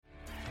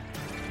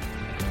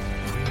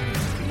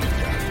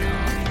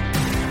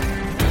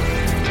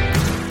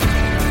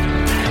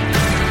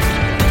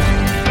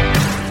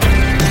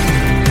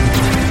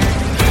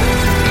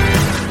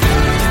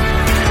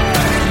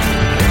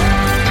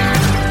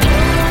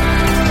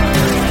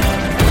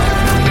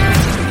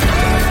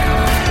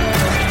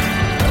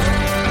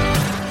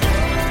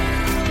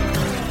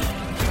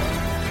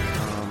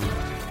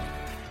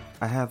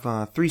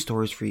have 3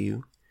 stories for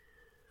you.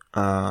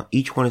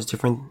 Each one is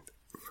different,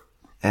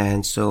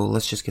 and so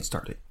let's just get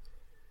started.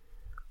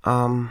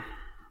 I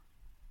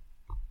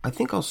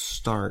think I'll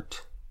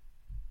start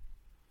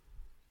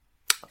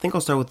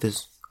with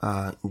this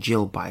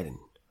Jill Biden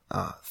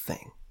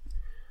thing.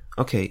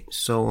 Okay,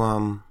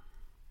 so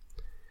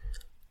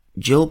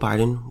Jill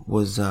Biden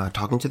was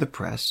talking to the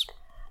press,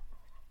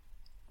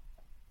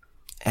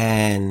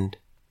 and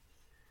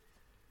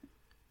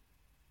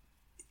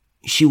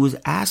she was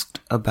asked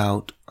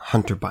about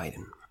Hunter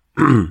Biden.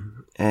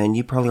 And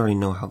you probably already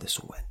know how this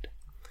went.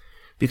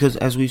 Because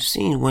as we've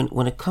seen,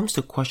 when it comes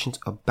to questions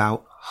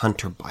about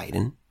Hunter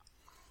Biden,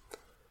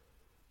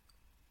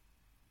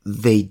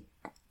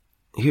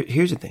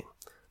 here's the thing.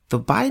 The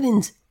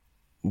Bidens,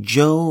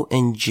 Joe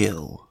and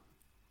Jill,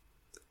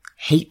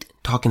 hate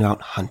talking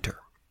about Hunter.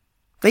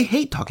 They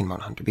hate talking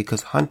about Hunter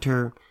because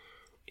Hunter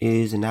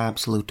is an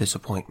absolute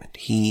disappointment.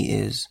 He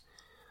is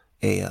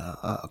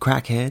a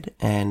crackhead,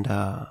 and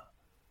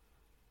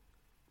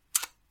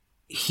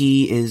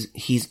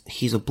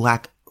he's a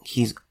black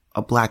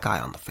guy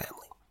on the family.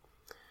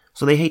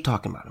 So they hate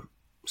talking about him.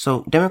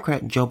 So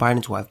Democrat Joe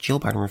Biden's wife, Jill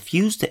Biden,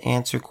 refused to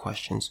answer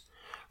questions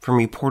from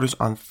reporters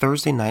on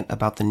Thursday night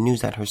about the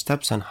news that her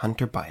stepson,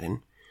 Hunter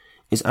Biden,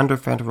 is under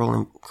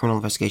federal criminal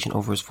investigation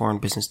over his foreign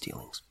business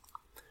dealings.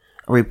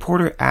 A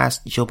reporter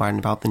asked Jill Biden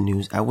about the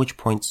news, at which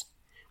point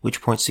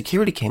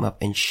security came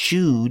up and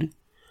shooed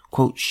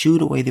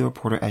away the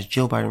reporter as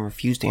Jill Biden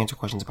refused to answer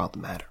questions about the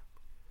matter.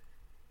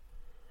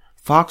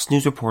 Fox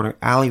News reporter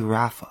Ali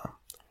Rafa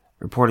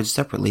reported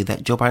separately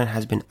that Joe Biden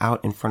has been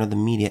out in front of the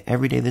media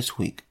every day this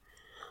week,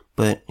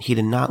 but he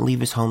did not leave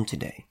his home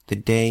today, the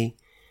day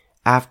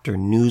after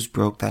news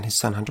broke that his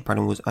son Hunter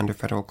Biden was under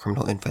federal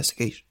criminal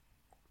investigation.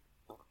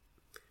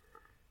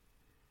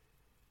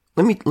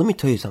 Let me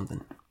tell you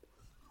something.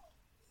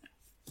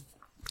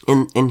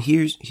 And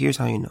here's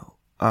how you know.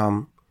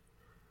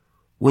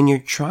 When you're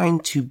trying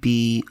to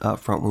be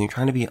upfront, when you're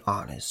trying to be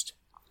honest,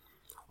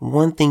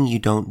 one thing you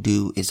don't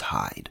do is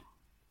hide.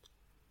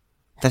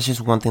 That's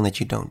just one thing that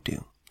you don't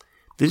do.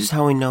 This is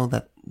how we know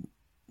that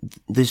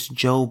this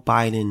Joe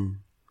Biden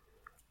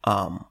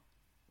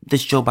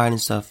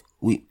stuff.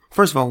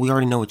 First of all, we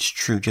already know it's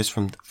true just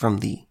from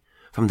the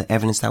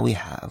evidence that we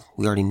have.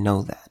 We already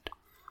know that.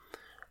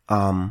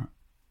 But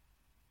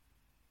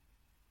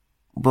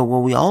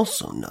what we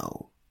also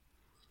know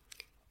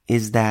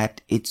is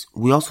that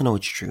we also know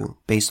it's true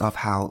based off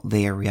how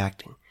they are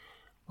reacting.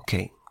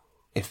 Okay,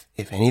 if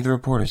any of the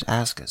reporters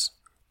ask us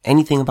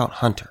anything about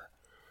Hunter,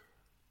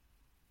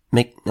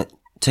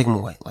 take him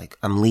away. Like,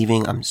 I'm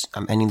leaving. I'm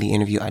ending the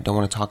interview. I don't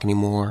want to talk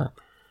anymore.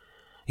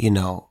 We're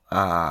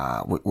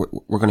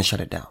going to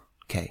shut it down.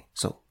 Okay.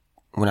 So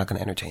we're not going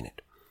to entertain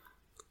it.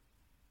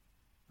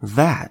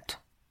 That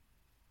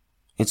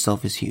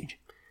itself is huge.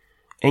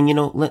 And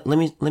let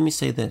me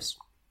say this.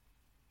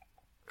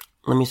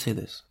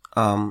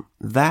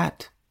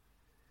 That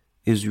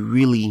is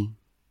really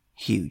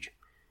huge.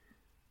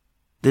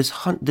 This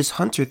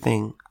Hunter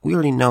thing, we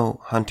already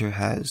know Hunter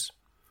has,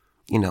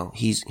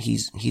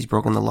 he's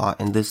broken the law,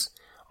 and this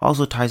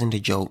also ties into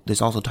Joe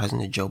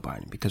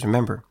Biden, because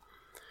remember,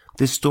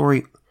 this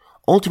story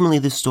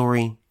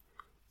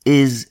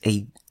is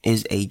a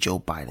Joe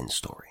Biden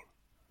story.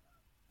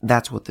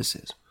 That's what this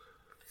is.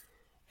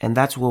 And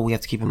that's what we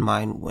have to keep in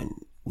mind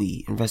when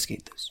we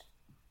investigate this.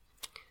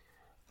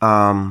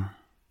 A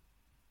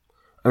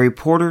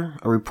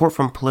report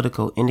from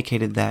Politico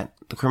indicated that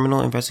the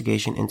criminal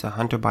investigation into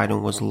Hunter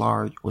Biden was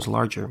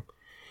larger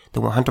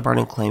than what Hunter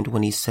Biden claimed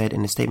when he said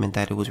in a statement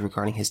that it was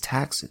regarding his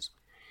taxes.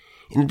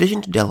 In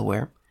addition to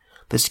Delaware,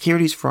 the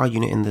Securities Fraud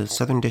Unit in the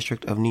Southern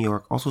District of New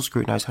York also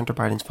scrutinized Hunter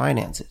Biden's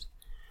finances.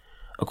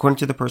 According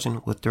to the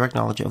person with direct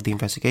knowledge of the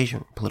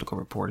investigation, Politico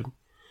reported,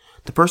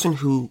 the person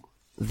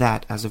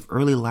that, as of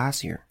early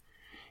last year,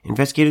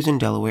 investigators in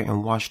Delaware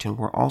and Washington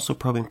were also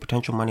probing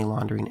potential money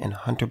laundering and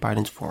Hunter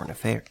Biden's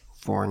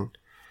foreign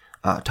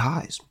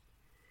ties.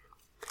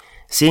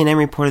 CNN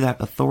reported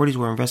that authorities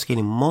were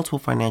investigating multiple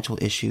financial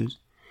issues,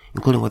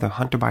 including whether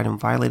Hunter Biden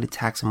violated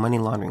tax and money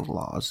laundering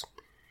laws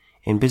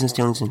and business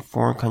dealings in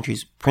foreign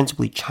countries,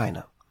 principally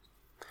China.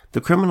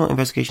 The criminal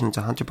investigation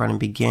into Hunter Biden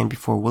began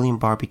before William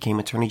Barr became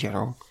Attorney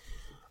General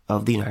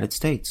of the United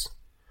States.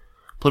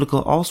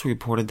 Politico also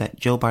reported that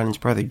Joe Biden's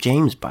brother,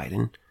 James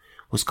Biden,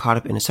 was caught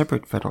up in a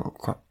separate federal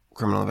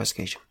criminal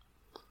investigation.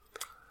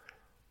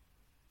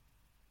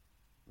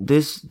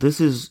 This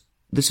is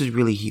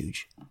really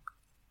huge.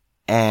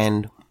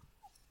 And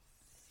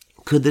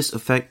could this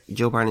affect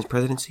Joe Biden's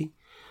presidency?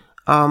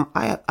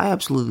 I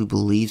absolutely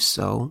believe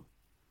so.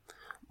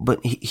 But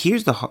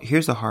here's the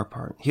hard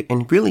part,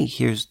 and really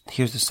here's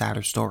the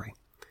sadder story.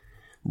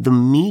 The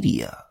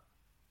media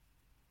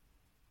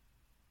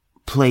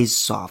plays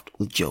soft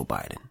with Joe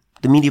Biden.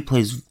 The media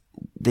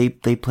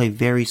they play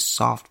very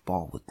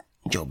softball with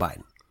Joe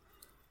Biden.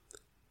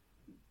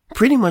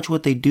 Pretty much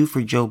what they do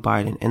for Joe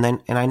Biden,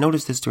 and I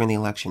noticed this during the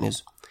election,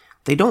 is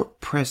they don't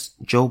press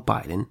Joe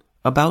Biden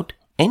about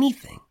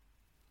anything.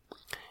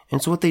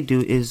 And so what they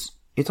do is,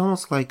 it's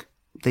almost like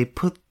they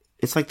put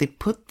it's like they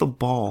put the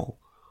ball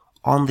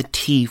on the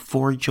tee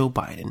for Joe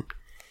Biden.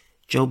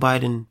 Joe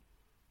Biden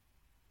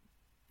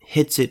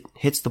hits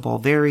the ball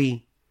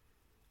very,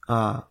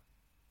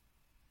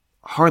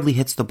 hardly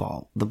hits the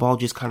ball. The ball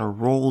just kind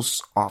of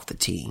rolls off the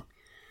tee.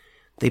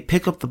 They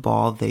pick up the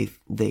ball, they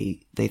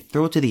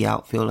throw it to the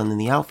outfield, and then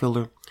the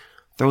outfielder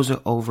throws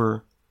it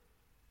over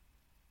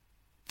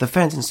the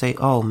fence and say,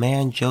 "Oh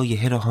man, Joe, you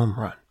hit a home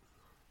run."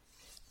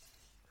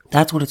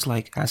 That's what it's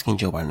like asking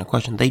Joe Biden a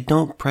question. They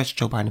don't press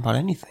Joe Biden about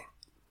anything.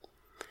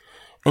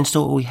 And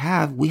so what we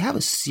have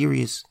a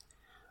serious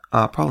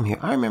problem here.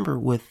 I remember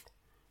with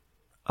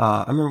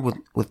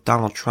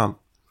Donald Trump.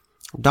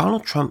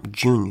 Donald Trump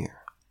Jr.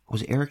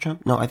 Was it Eric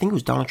Trump? No, I think it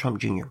was Donald Trump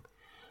Jr.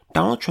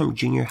 Donald Trump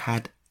Jr.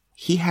 had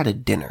a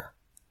dinner.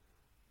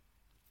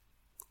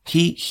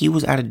 He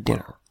was at a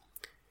dinner.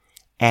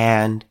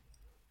 And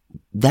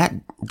that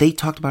they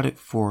talked about it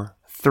for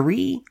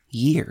 3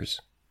 years.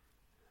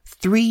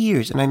 3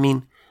 years. And I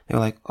mean, they were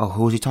like, "Oh,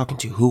 who was he talking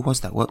to? Who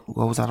was that? What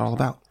was that all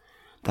about?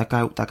 That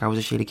guy was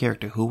a shady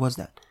character. Who was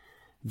that?"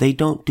 They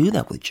don't do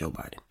that with Joe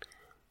Biden.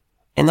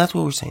 And that's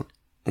what we're saying.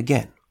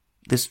 Again,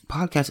 this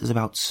podcast is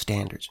about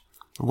standards.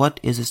 What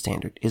is a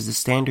standard? Is the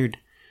standard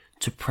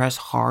to press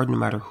hard no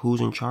matter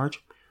who's in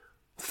charge?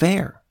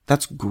 Fair.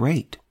 That's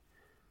great.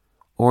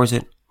 Or is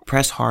it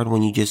press hard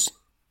when you just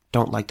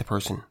don't like the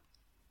person?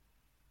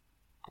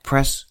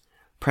 Press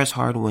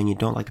hard when you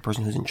don't like the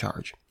person who's in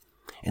charge.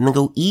 And then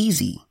go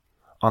easy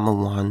on the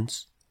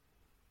ones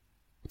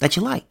that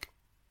you like.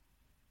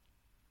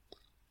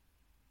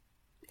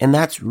 And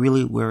that's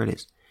really where it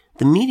is.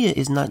 The media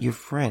is not your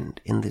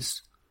friend in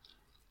this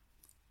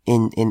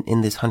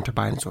in this Hunter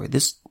Biden story.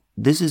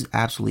 This is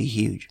absolutely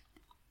huge.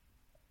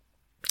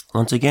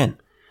 Once again,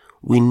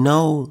 we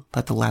know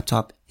that the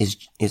laptop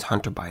is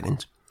Hunter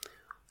Biden's.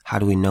 How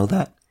do we know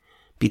that?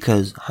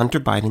 Because Hunter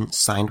Biden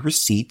signed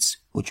receipts,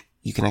 which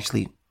you can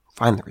actually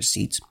find the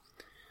receipts.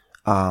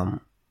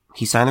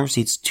 He signed the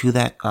receipts to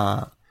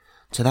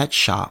that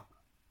shop,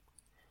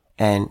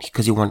 and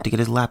because he wanted to get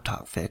his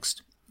laptop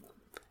fixed,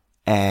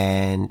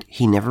 and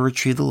he never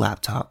retrieved the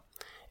laptop.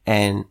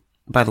 And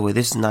by the way,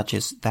 this is not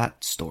just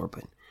that store,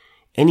 but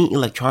any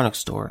electronics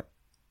store,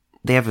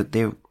 they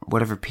have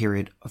whatever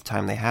period of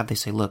time they have. They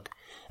say, look,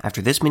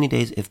 after this many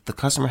days, if the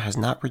customer has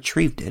not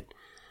retrieved it,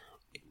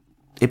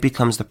 it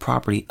becomes the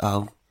property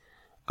of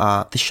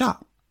the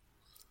shop.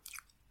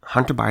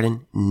 Hunter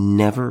Biden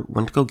never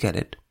went to go get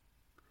it.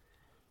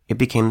 It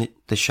became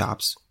the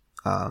shop's.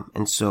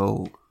 And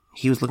so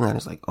he was looking at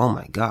it like, oh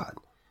my God,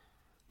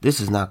 this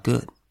is not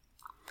good.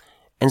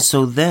 And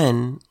so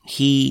then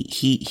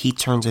he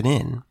turns it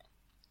in.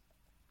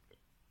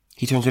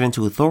 He turns it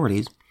into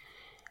authorities,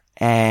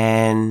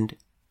 and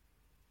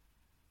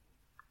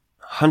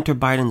Hunter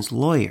Biden's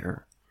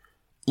lawyer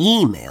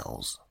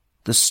emails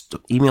the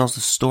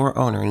store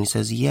owner, and he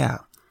says, "Yeah,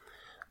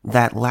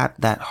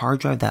 that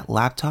hard drive, that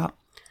laptop,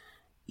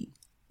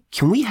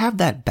 can we have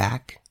that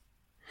back?"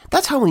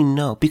 That's how we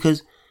know,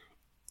 because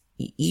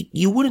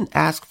you wouldn't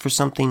ask for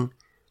something.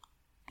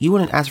 You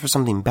wouldn't ask for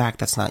something back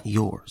that's not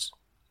yours.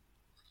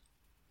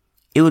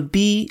 It would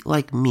be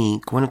like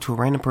me going up to a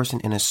random person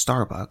in a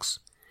Starbucks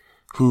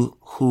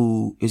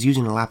who is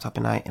using a laptop,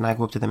 and I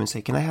go up to them and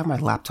say, "Can I have my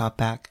laptop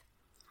back?"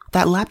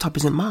 That laptop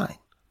isn't mine.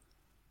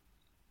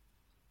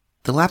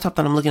 The laptop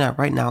that I'm looking at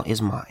right now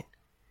is mine.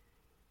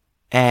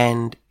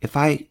 And if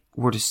I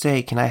were to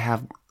say, "Can I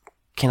have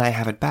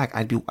it back?"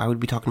 I would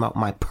be talking about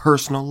my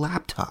personal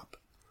laptop.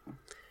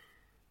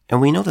 And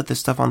we know that the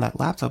stuff on that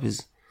laptop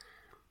is,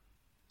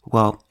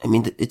 well, I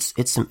mean, it's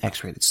some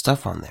X-rated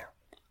stuff on there.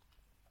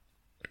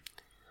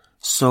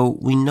 So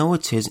we know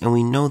it's his, and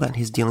we know that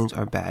his dealings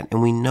are bad,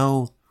 and we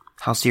know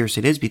how serious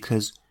it is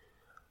because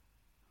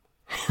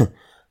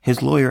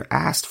his lawyer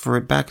asked for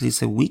it back because he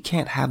said, we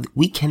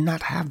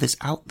cannot have this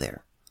out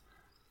there.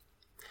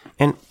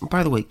 And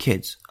by the way,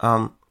 kids,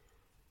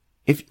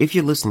 if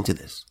you're listening to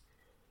this,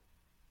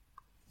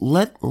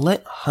 let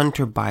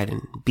Hunter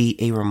Biden be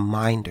a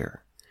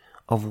reminder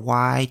of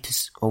why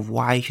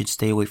you should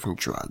stay away from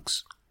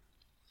drugs.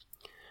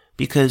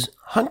 Because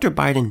Hunter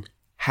Biden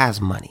has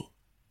money.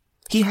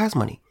 He has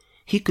money.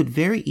 He could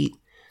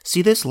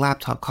see, this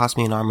laptop cost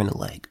me an arm and a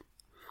leg.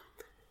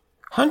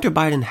 Hunter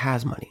Biden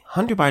has money.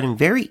 Hunter Biden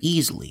very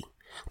easily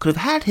could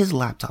have had his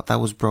laptop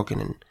that was broken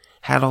and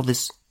had all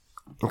this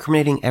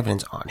incriminating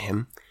evidence on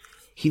him.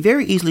 He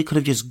very easily could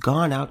have just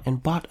gone out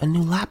and bought a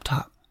new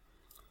laptop.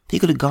 He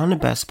could have gone to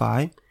Best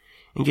Buy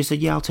and just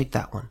said, "Yeah, I'll take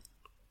that one."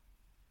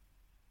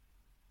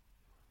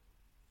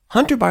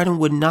 Hunter Biden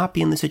would not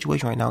be in this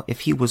situation right now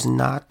if he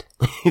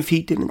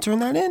didn't turn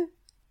that in.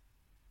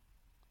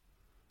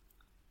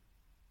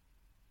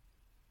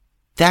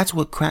 That's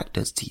what crack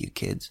does to you,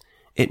 kids.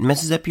 It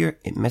messes up your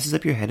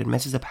head. It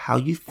messes up how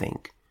you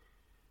think.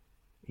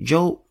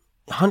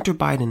 Hunter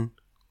Biden,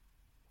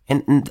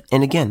 and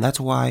again, that's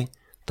why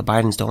the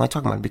Bidens don't like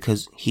talking about it,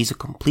 because he's a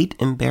complete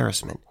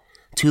embarrassment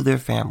to their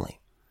family.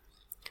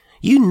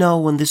 You know,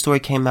 when this story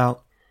came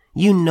out,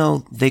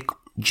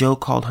 Joe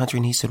called Hunter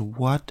and he said,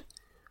 "What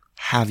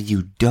have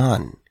you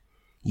done?"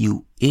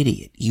 You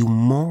idiot. You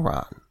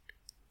moron.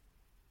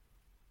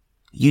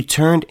 You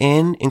turned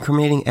in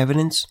incriminating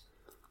evidence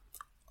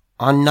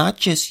on not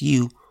just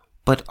you,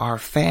 but our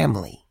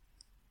family.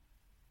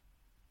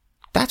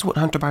 That's what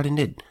Hunter Biden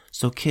did.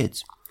 So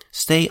kids,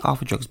 stay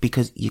off of drugs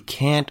because you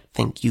can't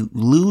think. You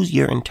lose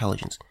your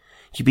intelligence.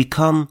 You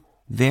become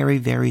very,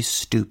 very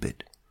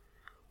stupid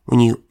when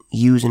you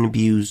use and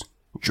abuse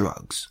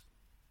drugs.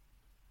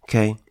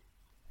 Okay?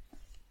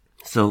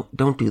 So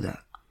don't do that.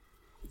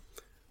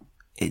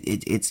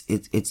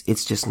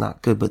 It's just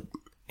not good. But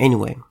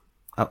anyway,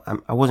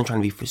 I wasn't trying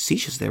to be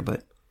facetious there,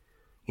 but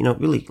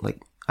really,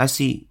 like, I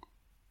see,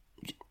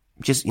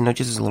 just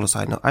as a little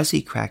side note, I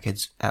see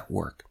crackheads at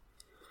work.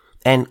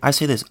 And I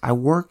say this, I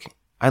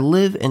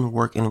live and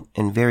work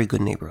in very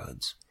good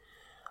neighborhoods.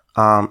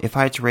 If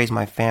I had to raise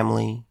my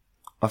family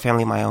of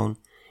my own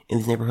in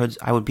these neighborhoods,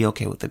 I would be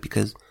okay with it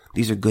because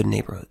these are good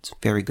neighborhoods,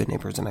 very good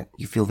neighborhoods, and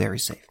you feel very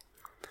safe.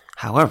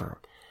 However,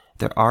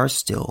 there are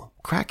still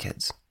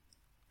crackheads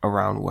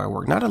around where I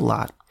work. Not a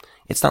lot.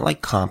 It's not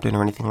like Compton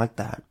or anything like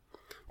that.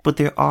 But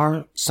there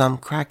are some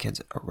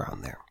crackheads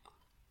around there.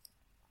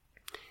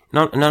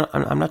 No,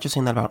 I'm not just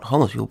saying that about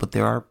homeless people, but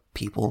there are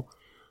people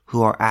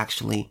who are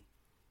actually,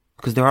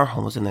 because there are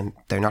homeless and then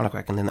they're not on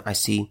crack, and then I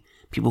see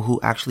people who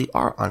actually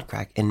are on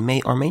crack and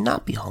may or may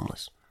not be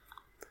homeless.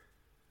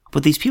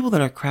 But these people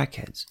that are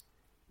crackheads,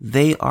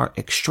 they are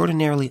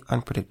extraordinarily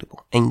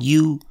unpredictable. And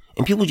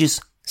people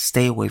just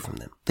stay away from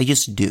them. They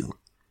just do.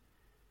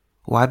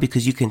 Why?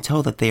 Because you can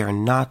tell that they are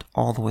not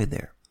all the way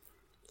there.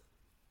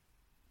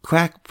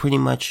 Crack pretty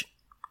much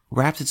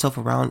wraps itself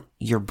around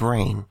your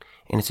brain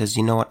and it says,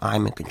 you know what,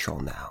 I'm in control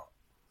now.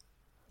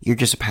 You're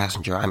just a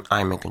passenger.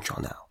 I'm in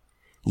control now.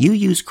 You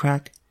use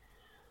crack,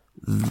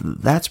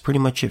 that's pretty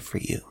much it for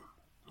you.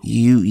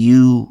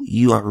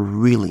 You are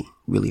really,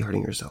 really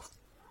hurting yourself.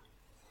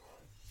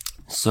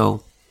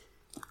 So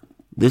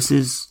this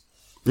is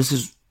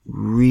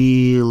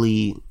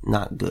really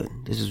not good.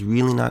 This is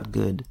really not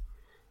good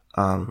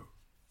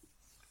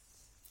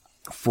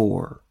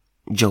for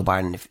Joe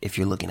Biden if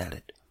you're looking at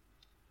it.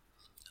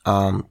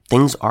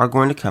 Things are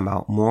going to come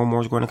out. More and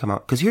more is going to come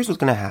out. Because here's what's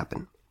going to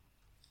happen.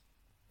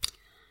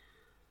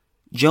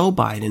 Joe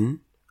Biden,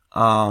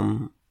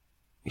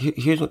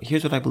 here's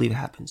what I believe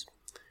happens.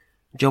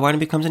 Joe Biden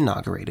becomes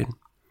inaugurated.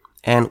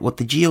 And what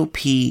the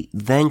GOP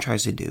then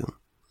tries to do,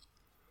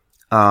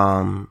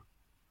 on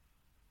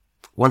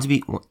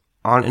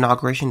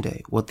inauguration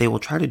day, what the GOP will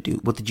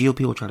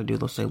try to do,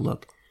 they'll say,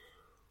 look,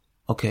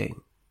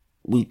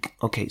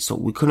 so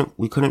we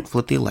couldn't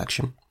flip the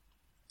election.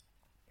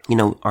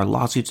 Our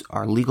lawsuits,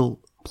 our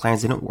legal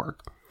plans didn't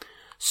work.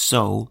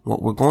 So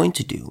what we're going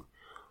to do,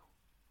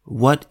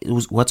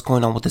 what's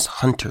going on with this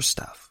Hunter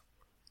stuff?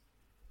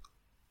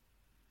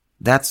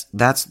 That's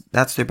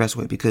their best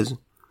way, because,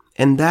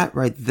 and that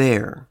right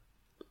there,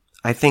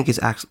 I think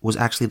was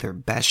actually their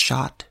best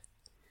shot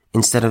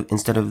instead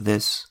of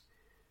this,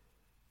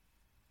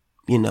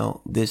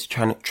 this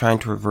trying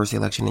to reverse the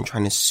election and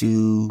trying to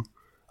sue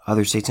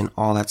other states and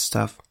all that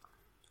stuff.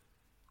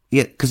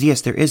 Yeah, because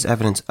yes, there is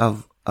evidence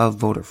of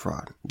voter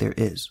fraud. There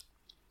is.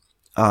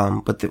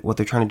 But what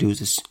they're trying to do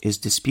is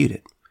dispute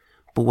it.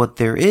 But what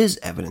there is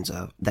evidence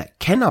of that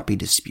cannot be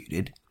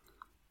disputed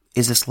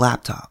is this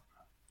laptop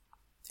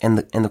and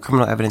the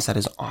criminal evidence that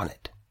is on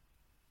it.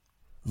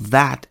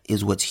 That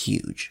is what's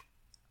huge.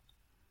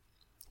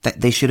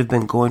 That they should have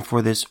been going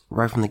for this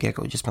right from the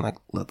get-go. Just been like,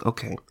 look,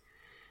 okay,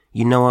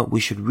 you know what?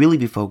 We should really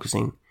be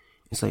focusing.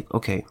 It's like,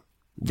 okay,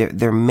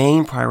 their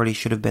main priority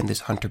should have been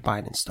this Hunter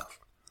Biden stuff.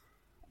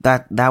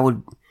 That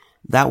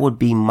would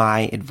be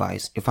my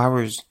advice if I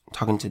was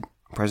talking to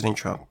President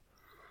Trump.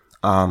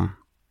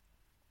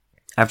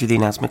 After the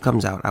announcement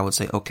comes out, I would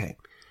say, okay,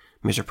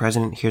 Mr.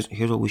 President, here's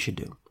what we should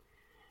do.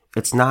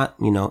 It's not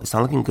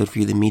looking good for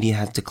you. The media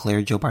has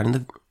declared Joe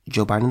Biden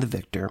the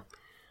victor.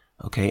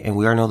 Okay, and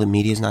we all know the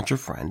media is not your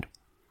friend.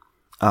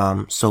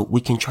 So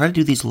we can try to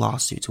do these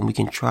lawsuits, and we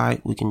can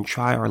try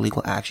our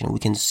legal action. We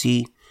can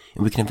see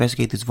and we can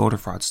investigate this voter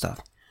fraud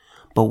stuff.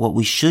 But what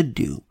we should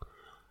do,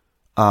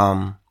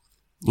 a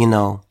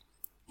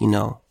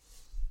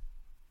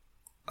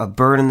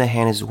bird in the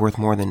hand is worth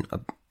more than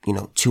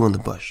two in the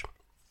bush.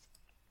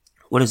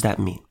 What does that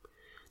mean?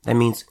 That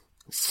means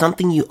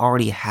something you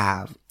already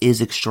have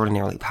is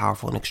extraordinarily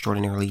powerful and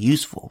extraordinarily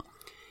useful.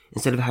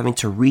 Instead of having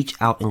to reach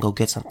out and go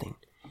get something.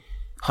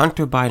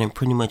 Hunter Biden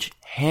pretty much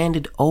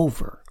handed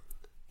over,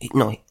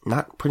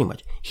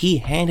 he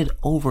handed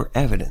over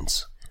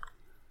evidence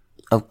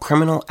of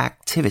criminal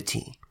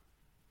activity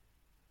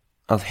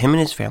of him and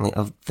his family,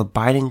 of the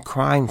Biden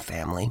crime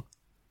family,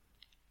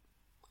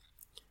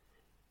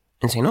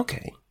 and saying,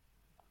 okay,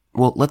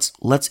 well,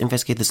 let's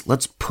investigate this,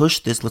 let's push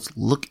this, let's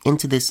look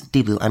into this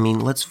deeply. I mean,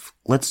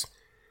 let's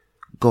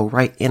go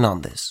right in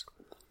on this.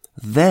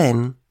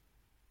 Then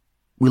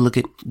we look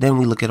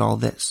at all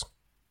this.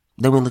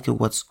 Then we look at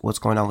what's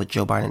going on with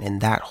Joe Biden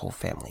and that whole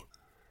family.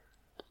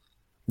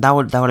 That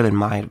would have been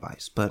my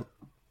advice, but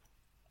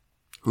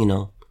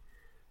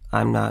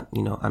I'm not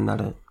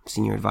a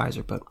senior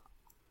advisor, but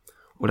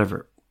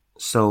whatever.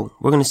 So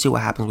we're going to see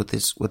what happens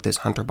with this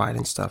Hunter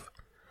Biden stuff.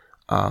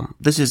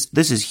 This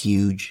is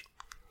huge.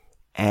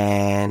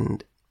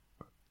 And,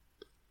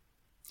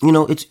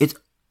 it's,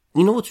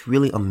 what's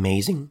really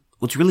amazing?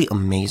 What's really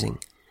amazing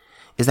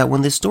is that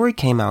when this story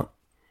came out,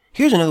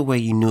 here's another way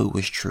you knew it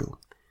was true.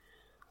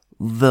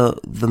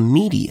 The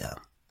media,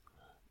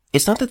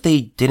 it's not that they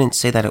didn't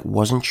say that it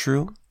wasn't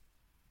true.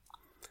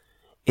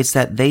 It's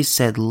that they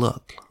said,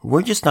 look,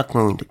 we're just not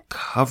going to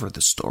cover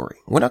the story.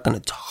 We're not going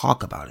to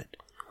talk about it.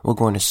 We're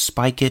going to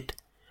spike it.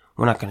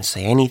 We're not going to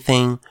say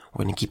anything.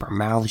 We're going to keep our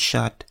mouths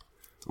shut.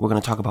 We're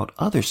going to talk about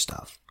other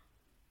stuff.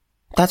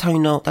 That's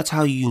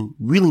how you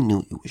really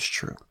knew it was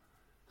true.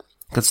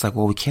 Because it's like,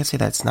 well, we can't say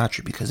that it's not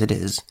true because it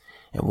is.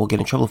 And we'll get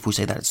in trouble if we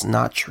say that it's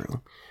not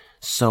true.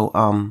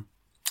 So,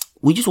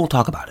 we just won't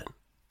talk about it.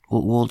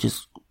 We'll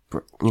just,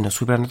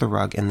 sweep it under the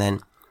rug and then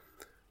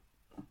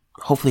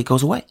hopefully it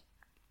goes away.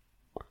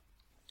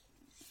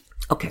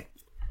 Okay.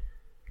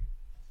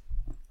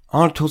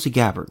 On to Tulsi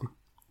Gabbard.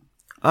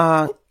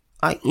 I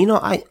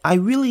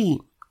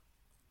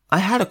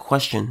had a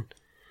question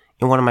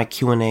in one of my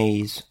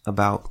Q&As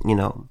about,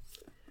 the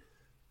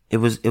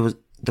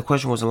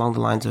question was along the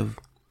lines of,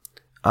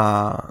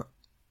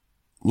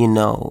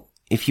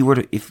 if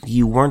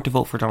you weren't to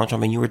vote for Donald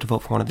Trump and you were to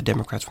vote for one of the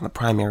Democrats from the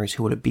primaries,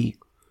 who would it be?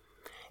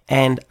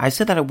 And I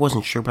said that I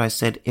wasn't sure, but I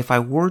said if I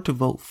were to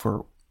vote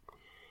for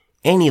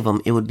any of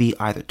them, it would be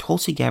either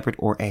Tulsi Gabbard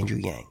or Andrew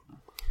Yang.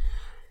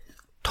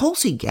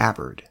 Tulsi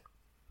Gabbard,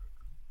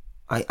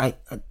 I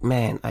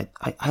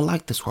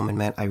like this woman,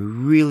 man. I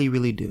really,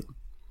 really do.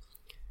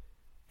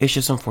 It's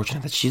just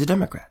unfortunate that she's a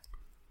Democrat.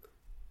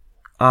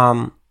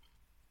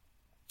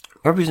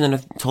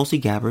 Representative Tulsi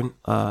Gabbard,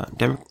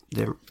 the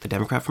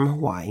Democrat from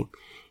Hawaii,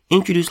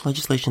 introduced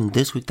legislation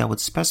this week that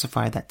would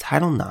specify that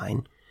Title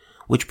IX,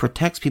 which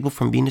protects people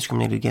from being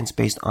discriminated against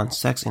based on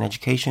sex and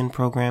education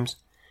programs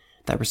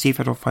that receive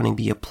federal funding,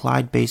 be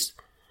applied based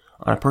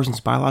on a person's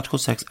biological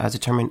sex as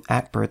determined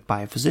at birth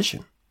by a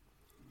physician.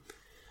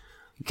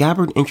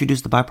 Gabbard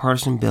introduced the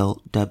bipartisan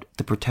bill dubbed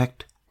the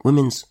Protect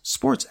Women's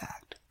Sports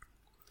Act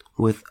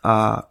with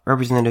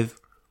Representative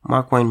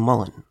Markwayne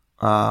Mullin,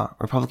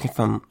 Republican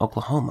from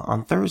Oklahoma,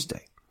 on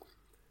Thursday.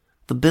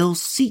 The bill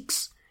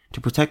seeks to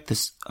protect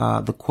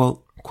the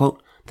quote,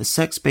 the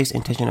sex-based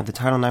intention of the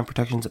Title IX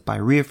protections by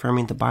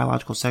reaffirming the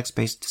biological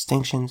sex-based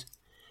distinctions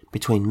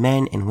between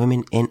men and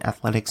women in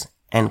athletics,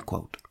 end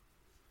quote.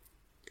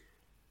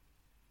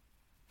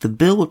 The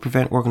bill would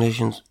prevent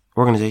organizations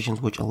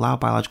which allow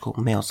biological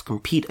males to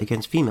compete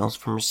against females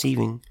from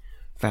receiving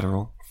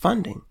federal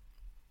funding.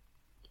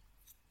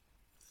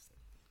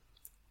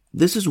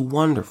 This is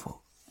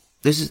wonderful.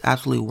 This is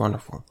absolutely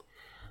wonderful.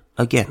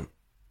 Again,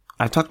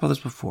 I've talked about this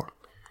before.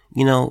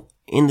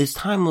 In this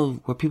time of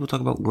where people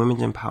talk about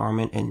women's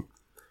empowerment and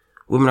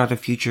women are the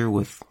future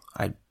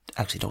I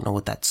actually don't know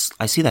what that's,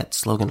 I see that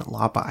slogan a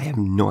lot, but I have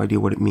no idea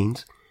what it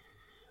means.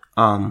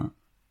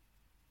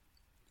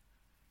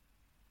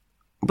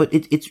 But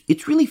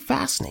it's really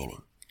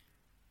fascinating.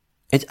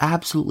 It's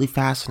absolutely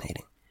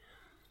fascinating.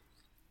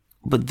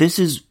 But this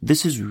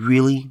is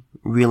really,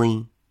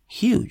 really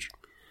huge.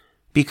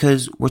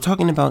 Because we're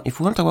talking about, if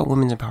we want to talk about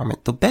women's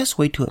empowerment, the best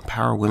way to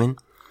empower women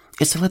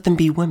is to let them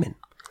be women.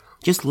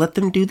 Just let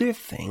them do their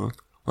thing.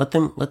 Let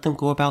them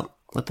go about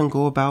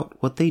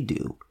what they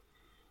do.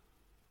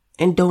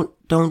 And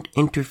don't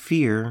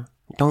interfere.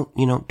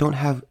 Don't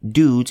have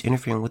dudes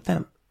interfering with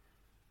them.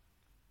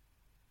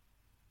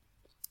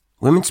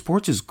 Women's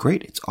sports is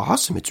great. It's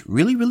awesome. It's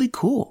really, really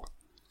cool.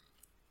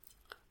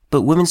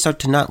 But women start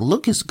to not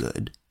look as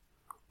good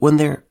when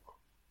they're,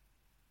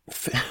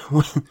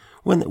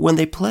 when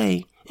they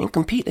play and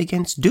compete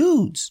against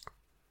dudes.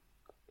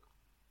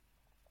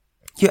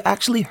 You're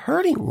actually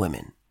hurting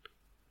women.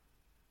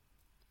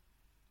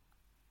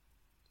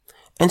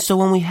 And so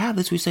when we have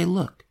this, we say,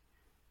 look,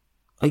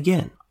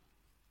 again,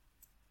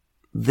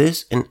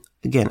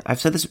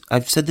 I've said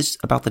this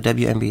about the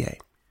WNBA.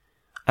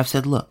 I've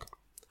said, look,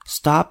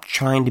 stop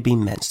trying to be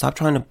men. Stop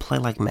trying to play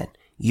like men.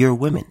 You're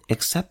women.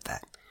 Accept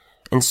that.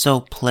 And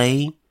so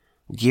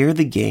gear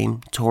the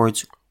game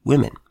towards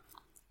women.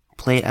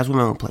 Play it as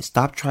women will play.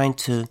 Stop trying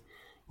to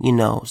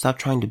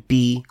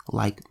be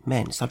like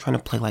men. Stop trying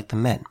to play like the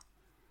men.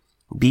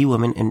 Be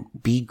women and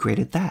be great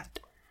at that.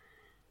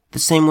 The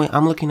same way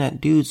I'm looking at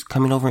dudes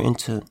coming over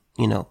into,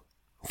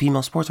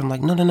 female sports. I'm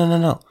like,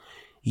 no.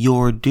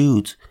 You're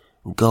dudes.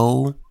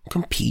 Go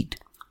compete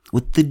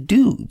with the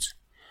dudes.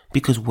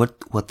 Because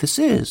what this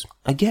is,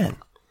 again,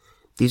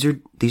 these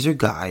are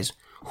guys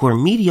who are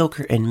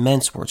mediocre in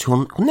men's sports,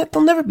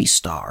 they'll never be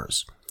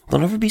stars. They'll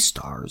never be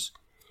stars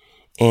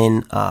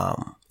in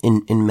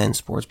men's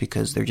sports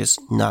because they're just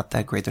not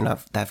that great. They're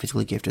not that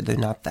physically gifted. They're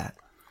not that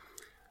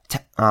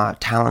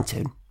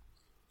talented.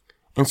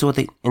 And so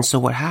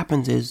what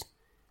happens is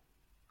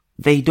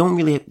they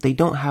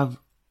don't have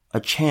a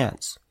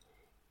chance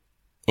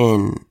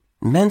in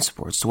men's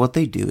sports. So what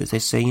they do is they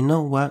say, you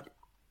know what?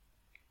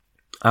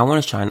 I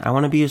want to shine. I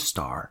want to be a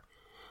star.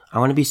 I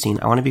want to be seen.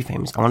 I want to be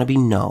famous. I want to be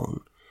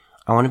known.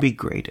 I want to be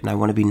great. And I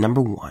want to be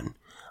number one.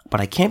 But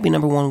I can't be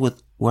number one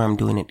where I'm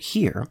doing it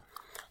here.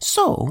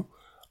 So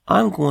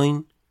I'm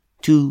going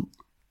to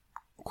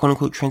quote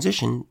unquote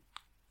transition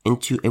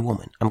into a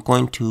woman. I'm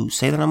going to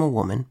say that I'm a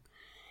woman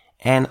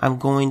and I'm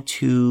going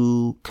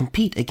to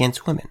compete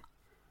against women.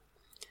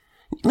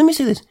 Let me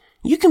say this.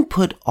 You can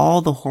put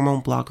all the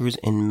hormone blockers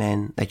in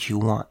men that you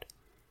want.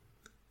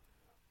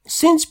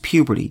 Since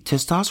puberty,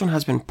 testosterone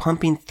has been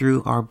pumping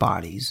through our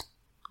bodies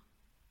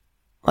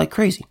like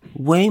crazy,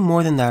 way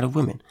more than that of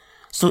women.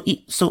 So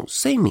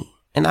say me,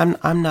 and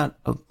I'm not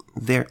a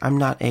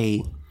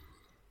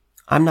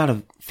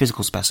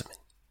physical specimen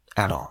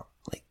at all,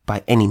 like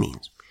by any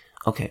means.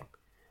 Okay,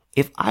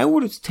 if I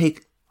were to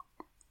take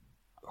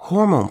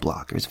hormone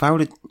blockers, if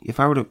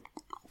I were to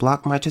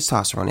block my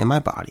testosterone in my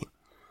body,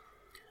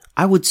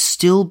 I would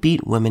still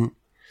beat women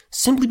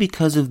simply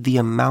because of the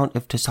amount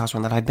of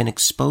testosterone that I've been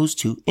exposed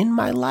to in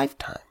my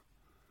lifetime.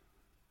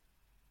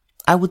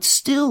 I would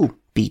still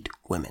beat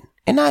women,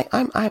 and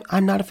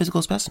I'm not a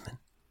physical specimen.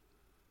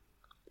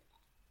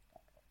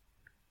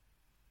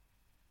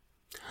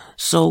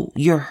 So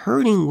you're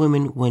hurting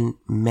women when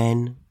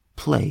men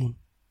play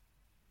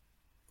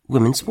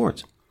women's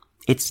sports.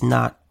 It's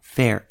not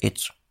fair.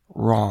 It's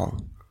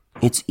wrong.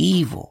 It's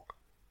evil.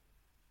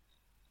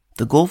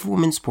 The goal for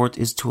women's sports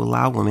is to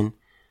allow women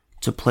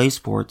to play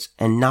sports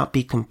and not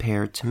be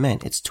compared to men.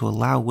 It's to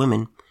allow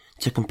women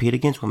to compete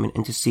against women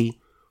and to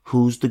see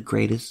who's the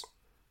greatest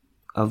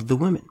of the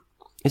women.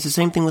 It's the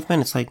same thing with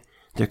men. It's like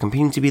they're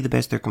competing to be the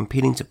best. They're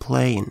competing to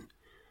play and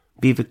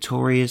be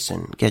victorious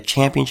and get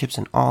championships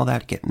and all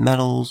that, get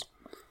medals.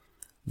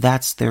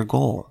 That's their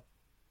goal.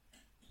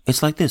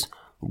 It's like this.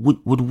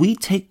 Would we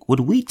take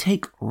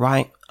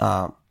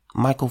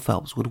Michael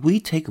Phelps? Would we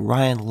take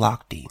Ryan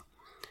Lochte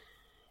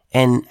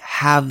and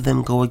have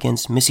them go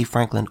against Missy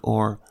Franklin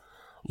or,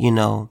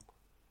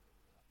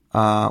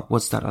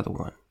 what's that other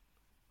one?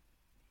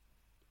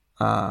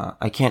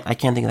 I can't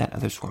think of that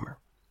other swimmer,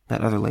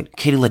 that other lady,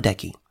 Katie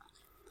Ledecky.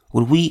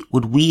 Would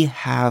we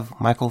have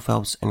Michael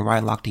Phelps and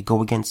Ryan Lochte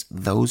go against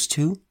those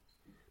two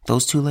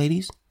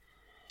ladies?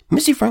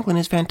 Missy Franklin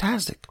is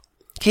fantastic.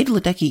 Katie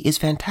Ledecky is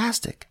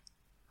fantastic.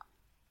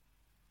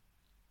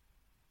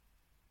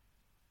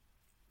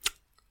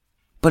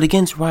 But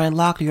against Ryan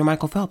Lochte or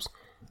Michael Phelps,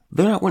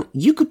 they're not one.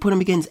 You could put them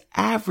against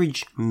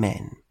average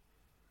men,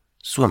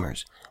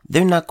 swimmers.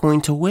 They're not going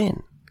to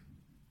win.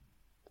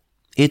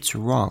 It's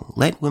wrong.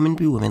 Let women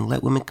be women.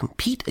 Let women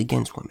compete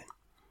against women.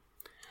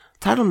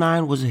 Title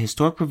IX was a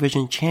historic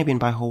provision championed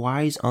by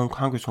Hawaii's own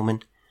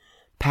Congresswoman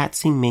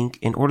Patsy Mink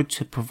in order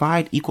to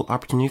provide equal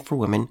opportunity for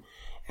women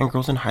and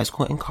girls in high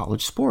school and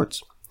college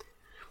sports.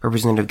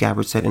 Representative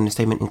Gabbard said in a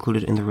statement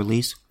included in the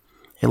release,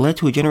 it led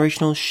to a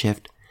generational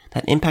shift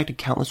that impacted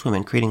countless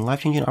women, creating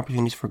life-changing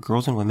opportunities for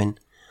girls and women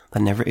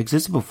that never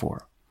existed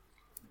before.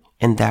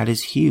 And that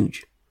is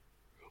huge.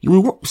 We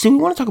want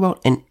to talk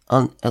about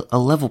a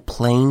level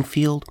playing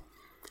field.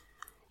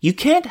 You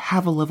can't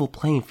have a level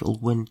playing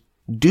field when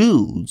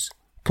dudes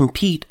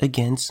compete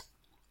against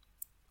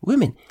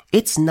women.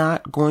 It's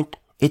not level.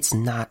 It's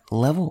not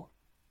level.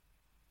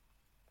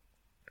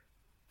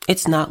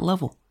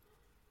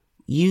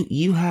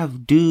 You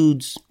have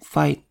dudes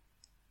fight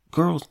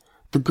girls.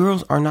 The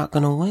girls are not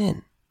going to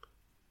win.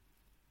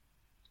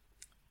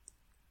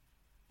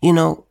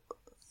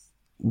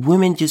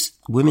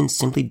 Women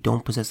simply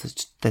don't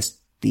possess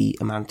the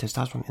amount of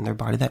testosterone in their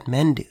body that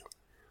men do.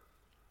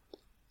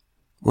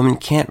 Women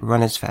can't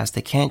run as fast.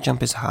 They can't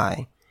jump as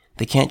high.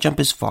 They can't jump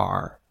as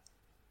far.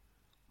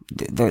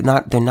 They're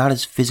not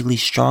as physically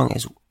strong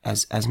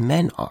as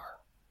men are.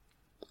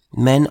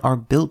 Men are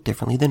built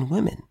differently than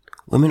women.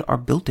 Women are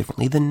built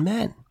differently than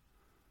men.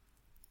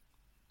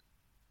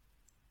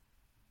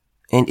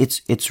 And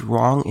it's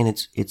wrong and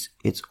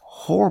it's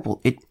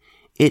horrible.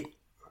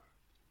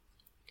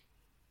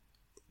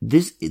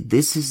 This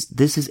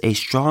is a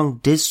strong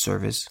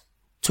disservice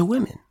to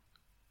women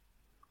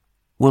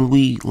when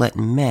we let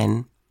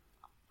men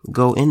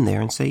go in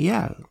there and say,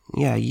 you're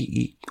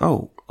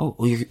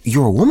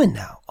a woman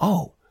now.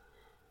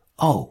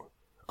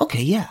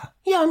 Okay, yeah,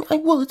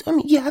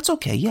 it's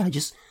okay. Yeah,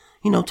 just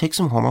take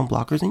some hormone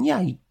blockers and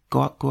you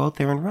go out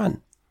there and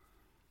run.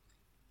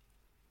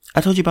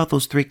 I told you about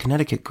those 3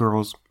 Connecticut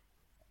girls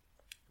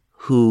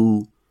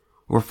who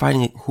were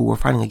fighting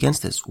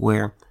against this,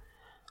 where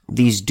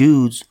these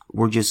dudes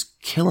were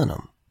just killing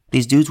them.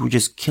 These dudes were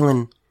just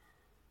killing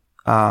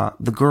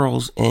the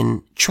girls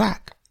in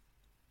track.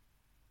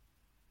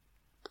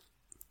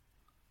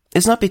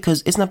 It's not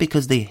because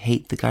they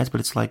hate the guys, but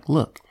it's like,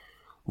 look,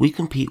 we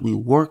compete, we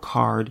work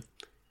hard,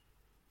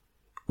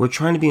 we're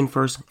trying to be in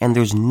first, and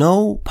there's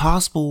no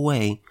possible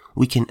way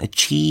we can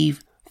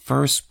achieve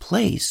first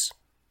place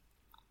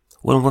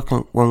when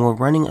we're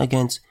running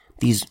against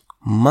these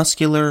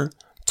muscular,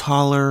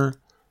 taller,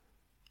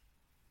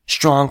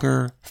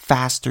 stronger,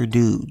 faster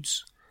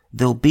dudes.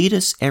 They'll beat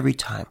us every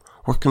time.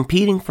 We're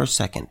competing for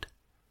second.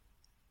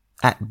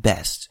 At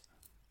best.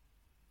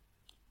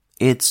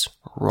 It's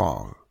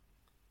wrong.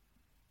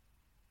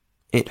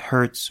 It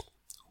hurts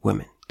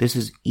women. This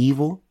is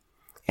evil,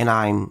 and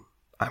I'm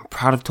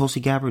proud of Tulsi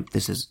Gabbard.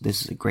 This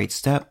is a great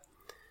step.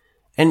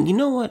 And you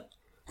know what?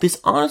 This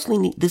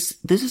honestly, this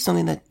is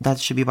something that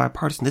should be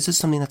bipartisan. This is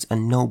something that's a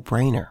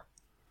no-brainer.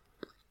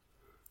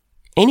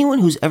 Anyone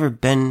who's ever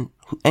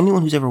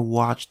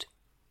watched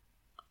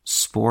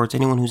sports,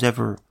 anyone who's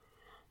ever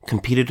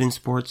competed in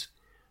sports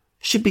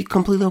should be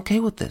completely okay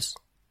with this.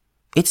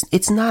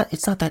 It's not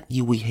that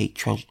we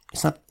hate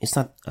it's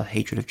not a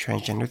hatred of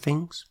transgender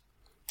things,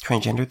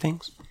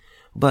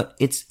 but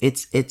it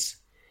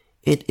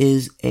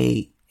is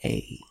a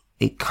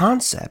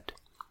concept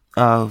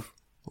of,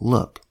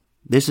 look,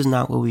 this is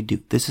not what we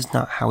do. This is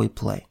not how we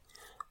play.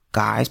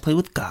 Guys play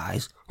with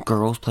guys,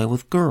 girls play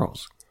with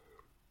girls.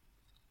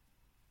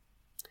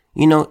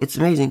 You know, it's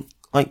amazing.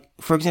 Like,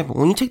 for example,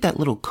 when you take that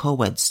little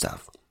co-ed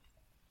stuff,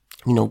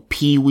 you know,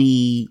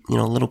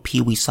 little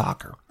pee-wee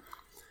soccer.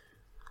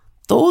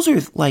 Those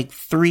are like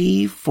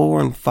 3, 4,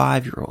 and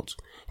 5-year-olds.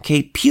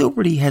 Okay,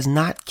 puberty has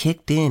not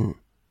kicked in.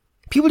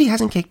 Puberty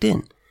hasn't kicked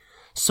in.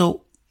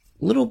 So,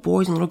 little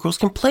boys and little girls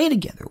can play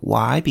together.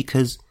 Why?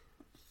 Because,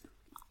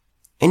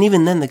 and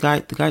even then,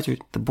 the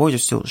boys are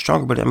still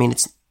stronger, but I mean,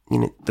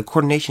 the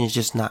coordination is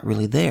just not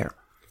really there.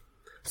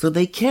 So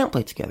they can't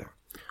play together.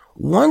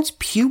 Once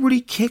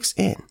puberty kicks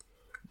in,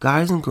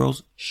 guys and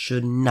girls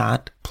should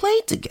not play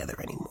together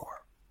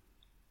anymore.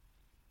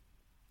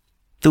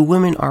 The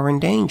women are in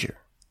danger.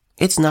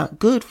 It's not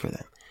good for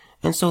them.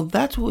 And so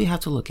that's what we have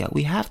to look at.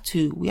 We have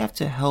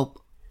to help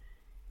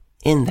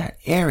in that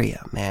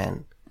area,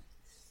 man.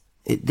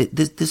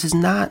 This is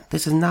not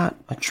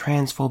a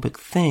transphobic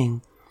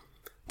thing.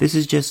 This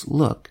is just,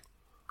 look,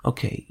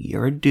 okay,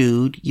 you're a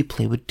dude, you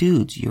play with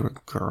dudes, you're a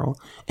girl.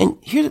 And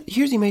here's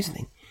the amazing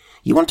thing.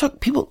 You want to talk,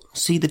 people,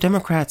 see, the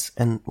Democrats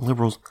and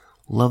liberals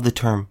love the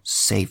term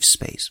safe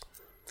space.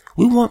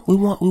 We want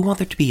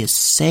there to be a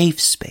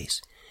safe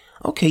space.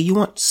 Okay, you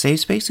want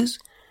safe spaces?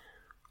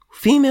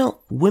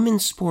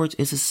 Women's sports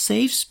is a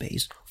safe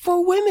space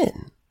for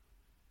women.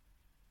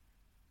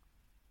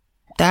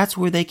 That's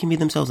where they can be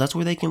themselves. That's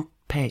where they can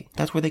pay.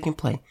 That's where they can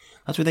play.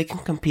 That's where they can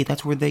compete.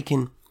 That's where they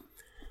can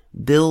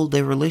build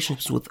their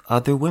relationships with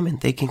other women.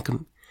 They can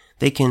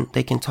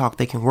talk.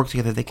 They can work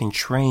together. They can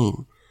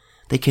train.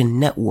 They can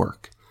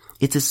network.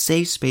 It's a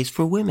safe space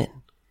for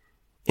women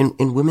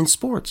in women's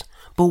sports.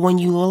 But when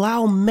you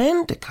allow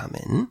men to come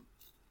in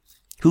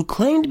who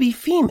claim to be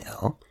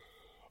female,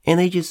 and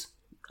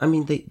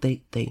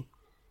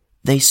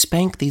they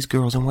spank these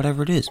girls in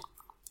whatever it is,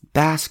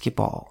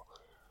 basketball,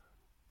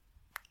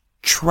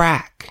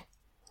 track,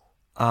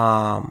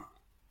 Olympic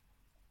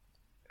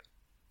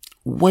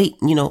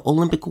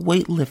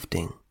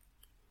weightlifting.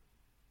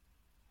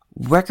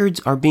 Records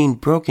are being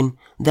broken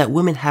that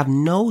women have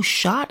no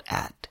shot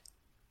at.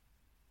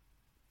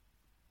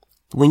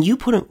 When you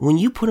put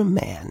a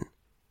man,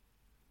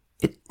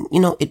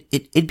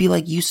 it'd be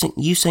like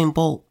Usain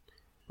Bolt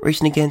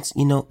racing against,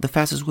 the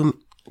fastest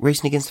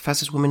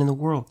women in the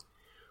world.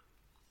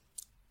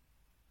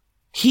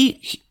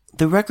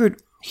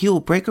 He'll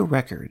break a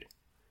record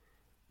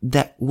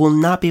that will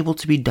not be able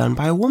to be done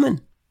by a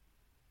woman.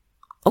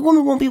 A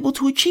woman won't be able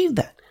to achieve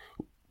that.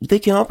 They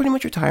can all pretty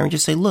much retire and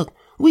just say, look,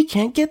 we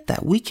can't get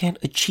that. We can't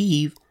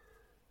achieve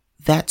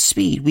that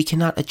speed. We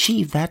cannot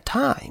achieve that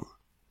time.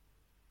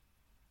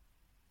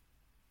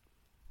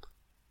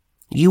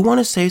 You want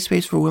a safe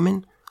space for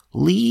women?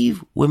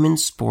 Leave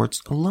women's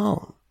sports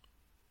alone.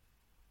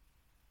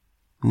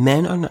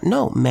 Men are not,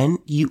 no, men,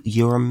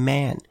 you're a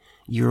man.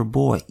 You're a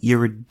boy.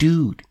 You're a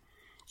dude.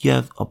 You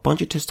have a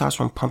bunch of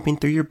testosterone pumping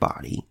through your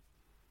body.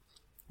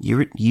 You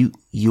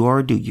are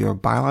a dude. You're a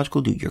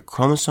biological dude. Your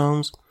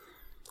chromosomes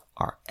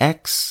are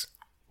X,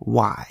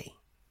 Y.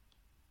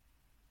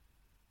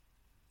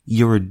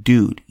 You're a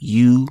dude.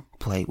 You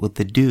play with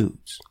the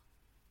dudes.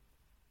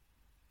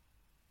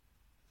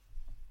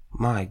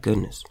 My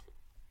goodness.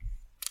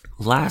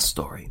 Last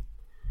story.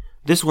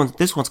 This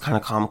one's kind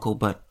of comical,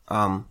 but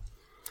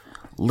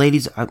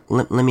ladies,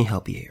 let me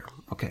help you here.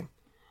 Okay.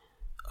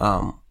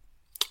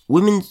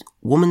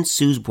 Woman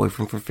sues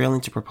boyfriend for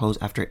failing to propose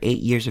after 8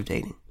 years of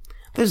dating.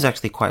 This is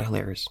actually quite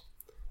hilarious.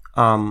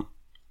 A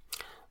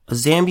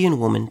Zambian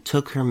woman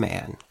took her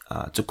man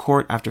to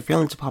court after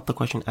failing to pop the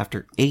question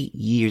after 8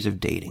 years of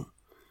dating.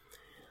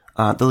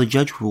 Though the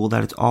judge ruled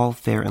that it's all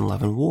fair in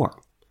love and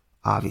war,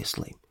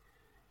 obviously.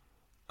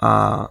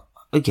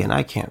 Again,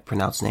 I can't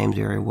pronounce names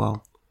very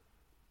well.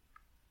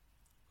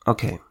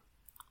 Okay.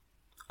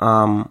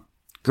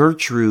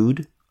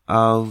 Gertrude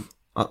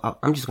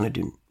I'm just going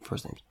to do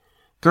first names.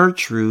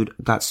 Gertrude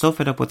got so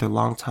fed up with her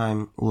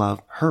longtime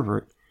love,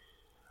 Herbert,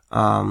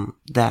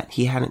 that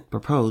he hadn't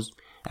proposed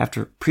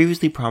after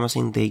previously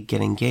promising they'd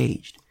get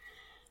engaged.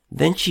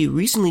 Then she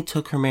recently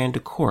took her man to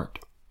court.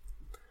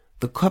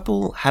 The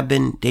couple had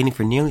been dating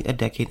for nearly a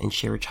decade and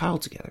share a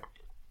child together.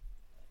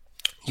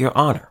 Your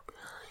Honor,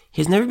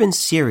 he has never been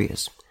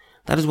serious.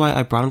 That is why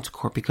I brought him to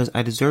court, because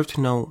I deserve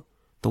to know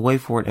the way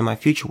forward in my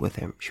future with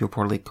him, she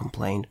reportedly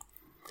complained.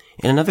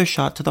 In another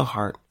shot to the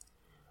heart,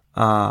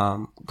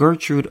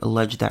 Gertrude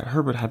alleged that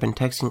Herbert had been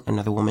texting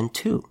another woman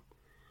too.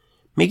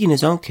 Making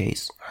his own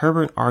case,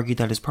 Herbert argued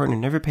that his partner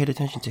never paid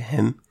attention to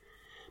him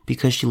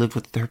because she lived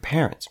with her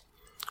parents,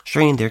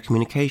 straining their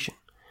communication.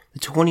 the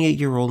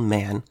 28-year-old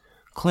man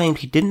claimed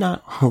he did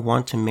not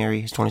want to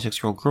marry his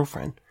 26-year-old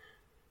girlfriend.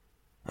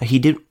 He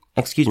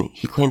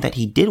claimed that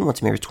he did want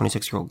to marry his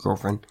 26-year-old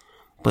girlfriend,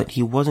 but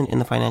he wasn't in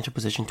the financial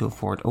position to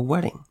afford a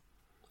wedding.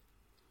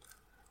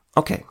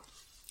 Okay,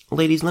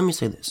 ladies, let me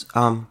say this.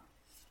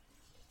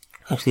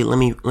 Actually, let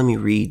me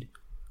read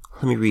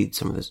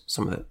some of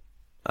the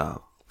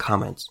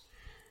comments.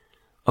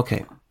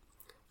 Okay.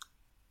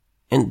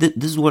 And this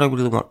is what I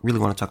really want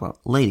to talk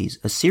about. Ladies,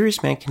 a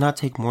serious man cannot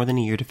take more than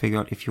a year to figure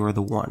out if you are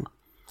the one.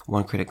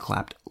 One critic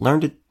clapped. Learn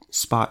to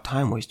spot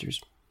time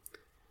wasters.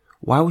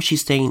 Why was she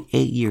staying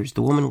 8 years?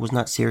 The woman was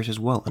not serious as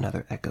well,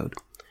 another echoed.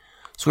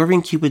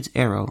 Swerving Cupid's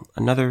arrow,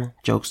 another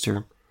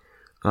jokester,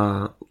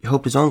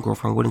 hoped his own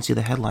girlfriend wouldn't see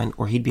the headline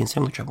or he'd be in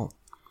similar trouble.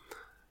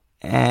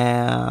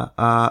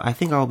 I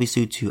think I'll be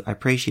sued too. I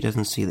pray she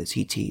doesn't see this,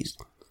 he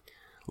teased.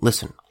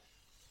 Listen.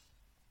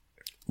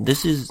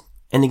 This is...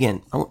 And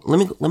again, let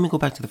me go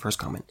back to the first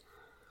comment.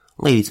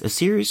 Ladies, a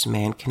serious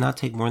man cannot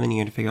take more than a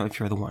year to figure out if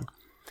you're the one.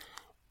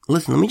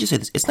 Listen, let me just say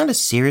this. It's not a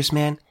serious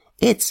man.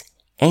 It's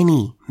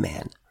any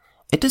man.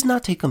 It does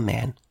not take a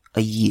man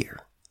a year.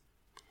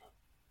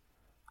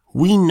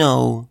 We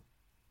know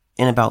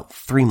in about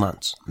 3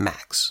 months,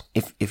 max,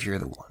 if you're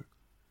the one.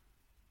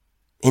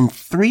 In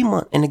 3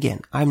 months, and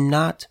again, I'm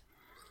not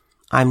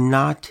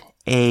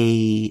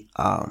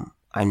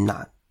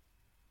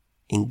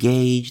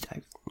engaged.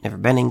 I've never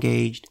been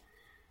engaged.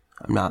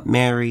 I'm not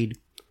married,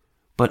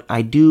 but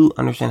I do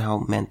understand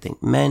how men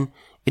think. Men,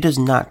 it does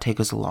not take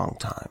us a long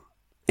time.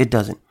 It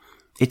doesn't.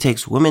 It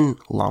takes women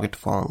longer to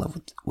fall in love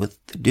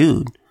with the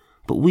dude,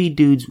 but we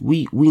dudes,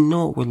 we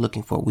know what we're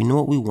looking for. We know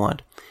what we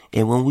want,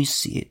 and when we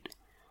see it,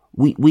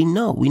 we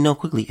know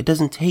quickly. It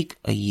doesn't take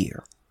a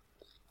year.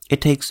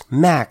 It takes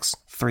max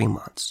 3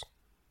 months.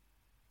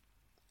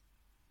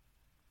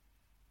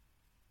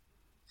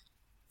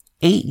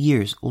 8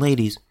 years,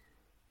 ladies,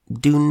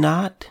 do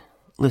not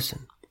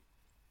listen.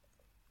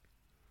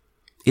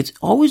 It's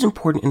always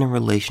important in a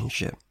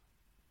relationship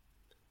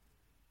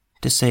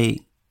to say,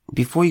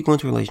 before you go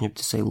into a relationship,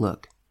 to say,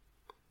 look,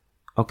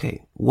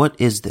 okay, what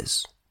is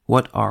this?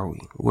 What are we?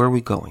 Where are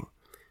we going?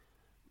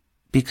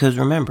 Because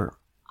remember,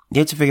 you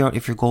have to figure out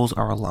if your goals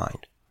are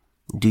aligned.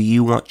 Do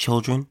you want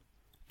children?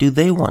 Do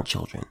they want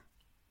children?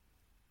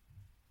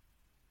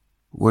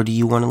 Where do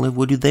you want to live?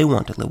 Where do they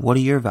want to live? What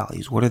are your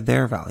values? What are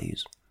their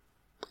values?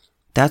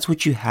 That's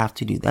what you have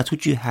to do. That's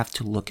what you have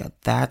to look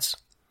at. That's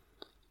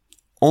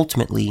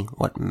ultimately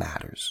what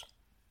matters.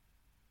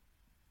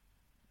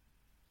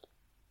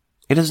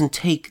 It doesn't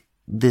take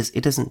this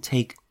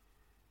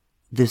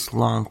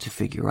long to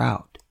figure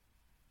out.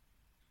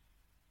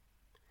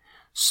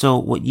 So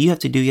what you have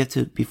to do,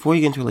 before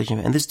you get into a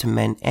relationship, and this is to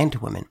men and to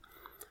women,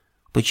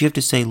 but you have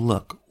to say,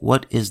 look,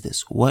 what is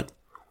this? What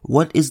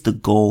is the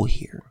goal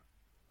here?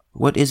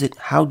 What is it?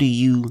 How do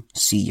you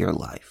see your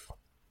life?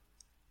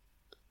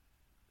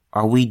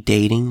 Are we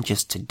dating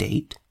just to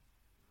date?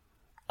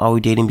 Are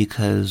we dating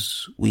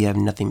because we have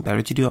nothing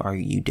better to do? Are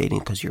you dating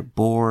because you're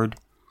bored?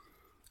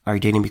 Are you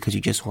dating because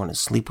you just want to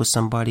sleep with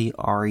somebody?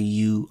 Are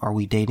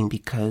we dating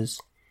because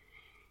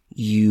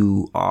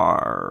you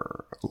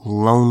are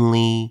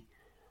lonely?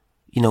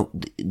 You know,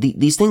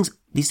 these things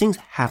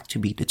have to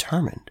be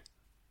determined.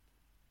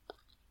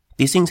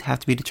 These things have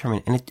to be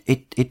determined, and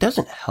it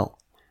doesn't help.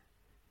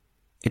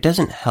 It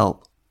doesn't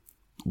help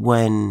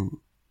when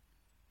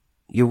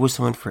you're with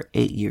someone for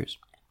 8 years.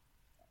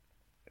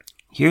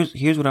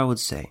 Here's what I would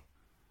say.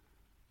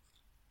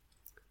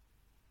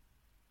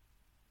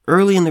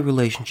 Early in the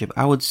relationship,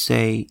 I would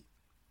say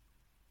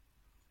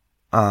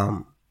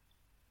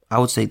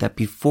that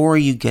before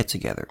you get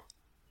together,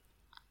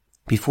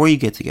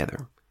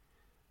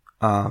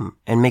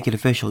 and make it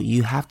official,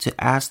 you have to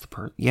ask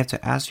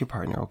your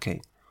partner,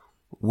 okay,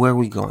 where are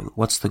we going?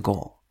 What's the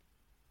goal?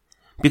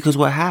 Because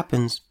what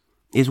happens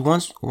is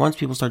once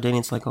people start dating,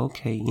 it's like,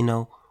 okay, you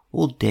know,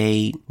 we'll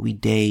date, we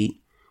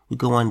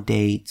go on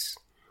dates,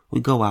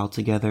 we go out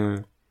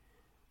together,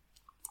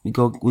 we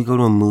go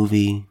to a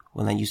movie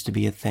when that used to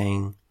be a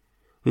thing,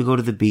 we go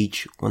to the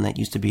beach when that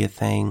used to be a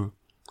thing,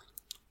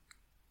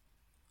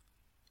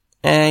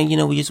 and you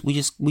know, we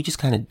just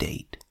kind of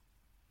date.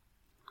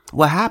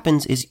 What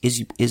happens is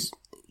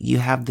you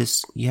have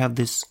this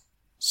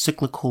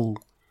cyclical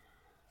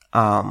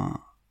pattern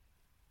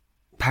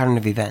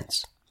of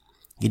events.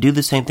 You do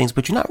the same things,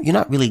 but you're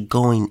not really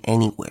going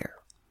anywhere.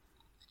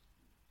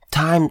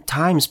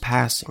 Time's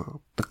passing.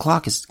 The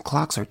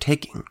clocks are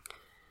ticking.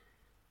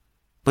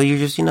 But you're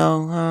just,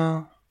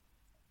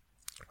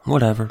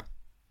 whatever.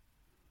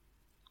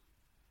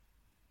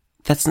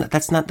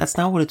 That's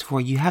not what it's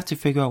for. You have to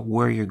figure out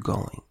where you're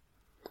going.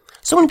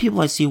 So many people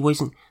I see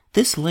wasting.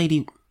 This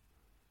lady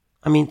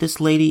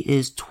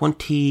is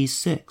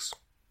 26.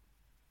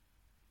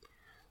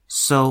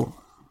 So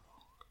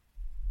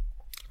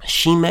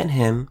she met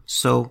him.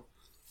 So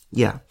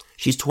yeah,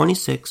 she's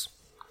 26.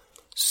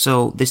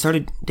 So they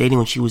started dating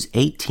when she was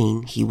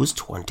 18. He was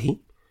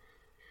 20.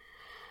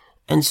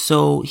 And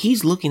so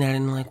he's looking at it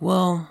and like,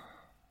 well,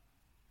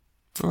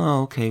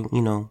 oh, okay,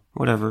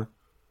 whatever.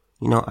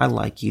 I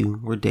like you.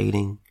 We're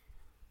dating.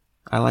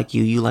 I like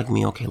you, you like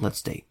me, okay,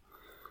 let's date.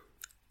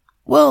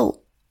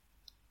 Well,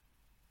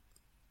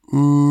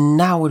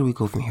 now where do we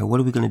go from here? What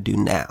are we going to do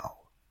now?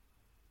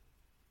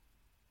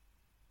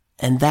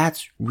 And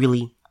that's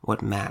really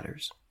what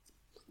matters.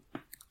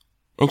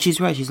 And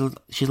she's right.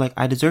 She's like,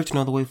 I deserve to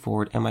know the way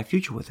forward and my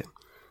future with him.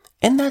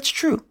 And that's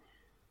true.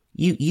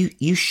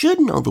 You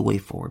should know the way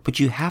forward, but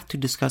you have to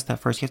discuss that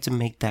first. You have to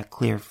make that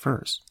clear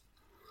first.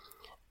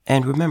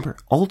 And remember,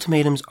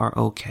 ultimatums are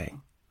okay.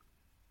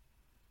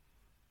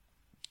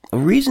 The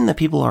reason that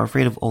people are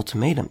afraid of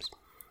ultimatums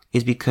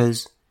is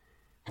because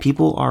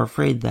people are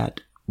afraid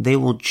that they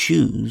will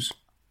choose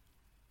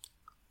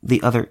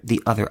the other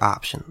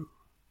option.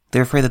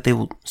 They're afraid that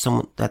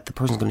that the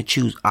person's going to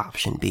choose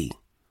option B.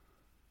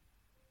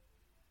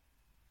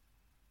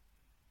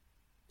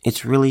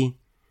 It's really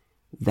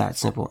that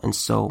simple. And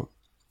so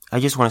I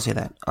just want to say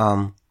that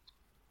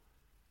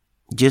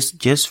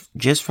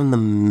just from the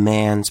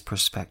man's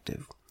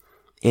perspective,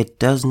 it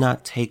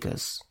doesn't take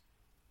us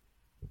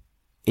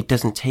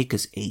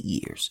 8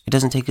 years. It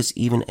doesn't take us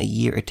even a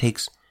year. It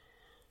takes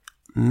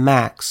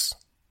max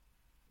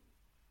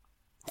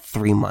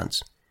 3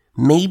 months,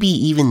 maybe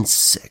even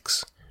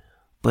 6.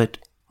 But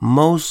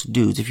most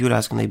dudes, if you would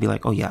ask them, they'd be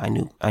like, oh yeah, I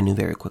knew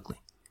very quickly.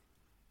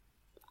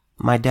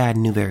 My dad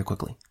knew very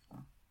quickly.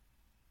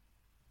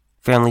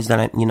 Families that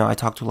I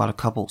talk to a lot of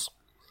couples,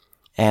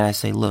 and I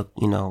say, look,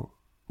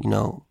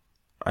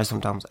 I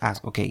sometimes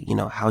ask, okay,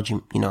 how'd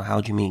you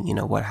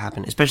meet? What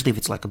happened? Especially if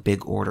it's like a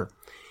big order,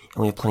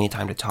 and we have plenty of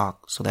time to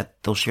talk, so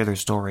that they'll share their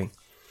story.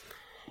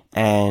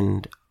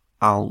 And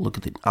I'll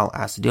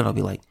ask the dude, I'll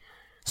be like,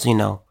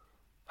 so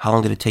how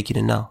long did it take you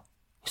to know?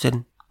 He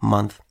said,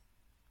 month,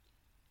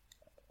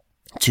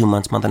 2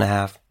 months, month and a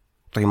half,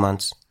 3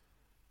 months,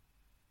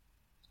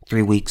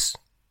 3 weeks.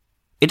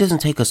 It doesn't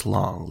take us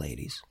long,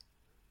 ladies.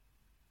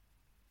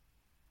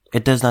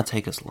 It does not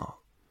take us long.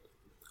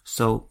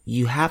 So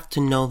you have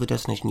to know the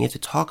destination. You have to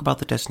talk about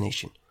the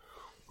destination.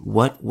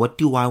 What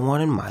do I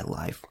want in my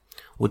life?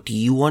 What do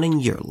you want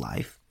in your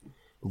life?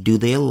 Do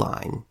they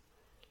align?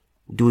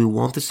 Do we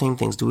want the same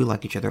things? Do we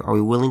like each other? Are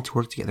we willing to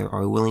work together?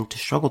 Are we willing to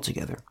struggle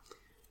together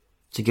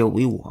to get what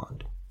we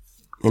want?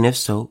 And if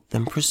so,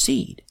 then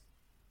proceed.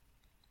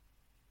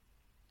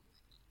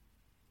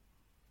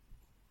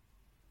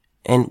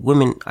 And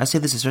women, I say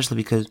this especially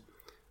because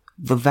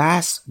the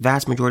vast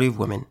majority of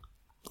women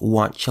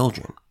want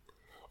children.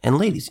 And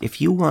ladies, if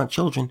you want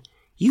children,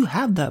 you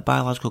have that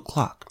biological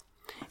clock.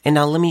 And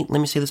now let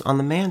me say this on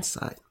the man's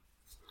side.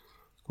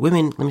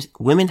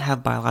 Women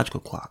have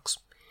biological clocks.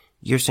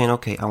 You're saying,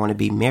 okay, I want to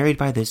be married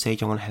by this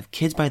age, I want to have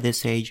kids by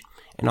this age,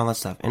 and all that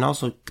stuff. And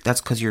also,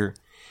 that's because your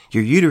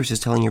uterus is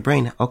telling your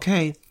brain,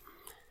 okay,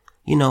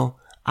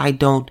 I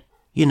don't,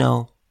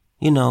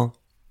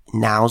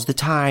 now's the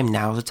time,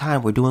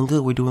 we're doing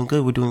good, we're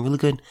doing really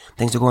good.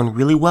 Things are going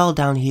really well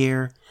down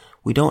here.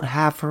 We don't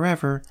have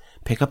forever.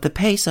 Pick up the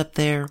pace up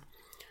there.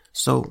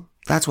 So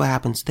that's what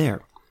happens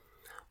there.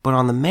 But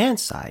on the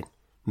man's side,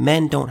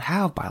 men don't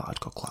have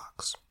biological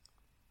clocks.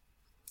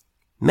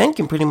 Men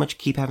can pretty much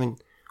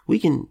we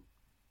can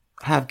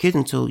have kids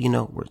until,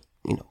 we're,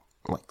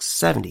 like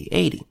 70,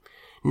 80.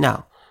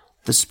 Now,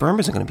 the sperm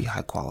isn't going to be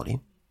high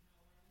quality.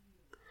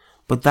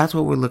 But that's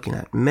what we're looking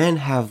at. Men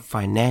have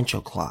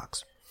financial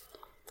clocks.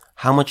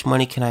 How much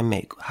money can I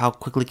make? How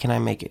quickly can I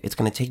make it? It's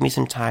going to take me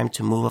some time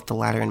to move up the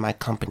ladder in my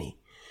company.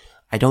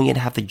 I don't yet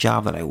have the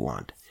job that I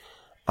want.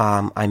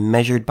 I'm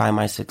measured by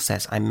my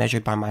success. I'm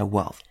measured by my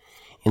wealth.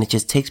 And it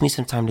just takes me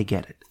some time to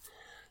get it.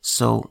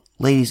 So,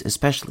 ladies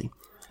especially,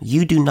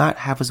 you do not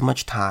have as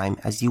much time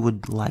as you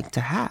would like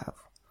to have.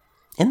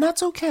 And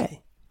that's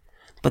okay.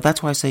 But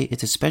that's why I say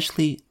it's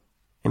especially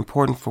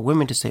important for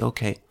women to say,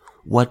 okay,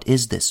 what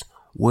is this?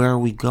 Where are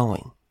we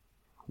going?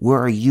 Where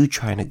are you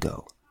trying to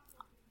go?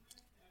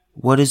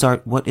 What is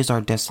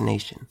our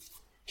destination?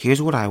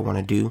 Here's what I want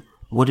to do.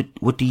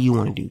 What do you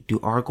want to do? Do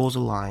our goals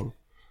align?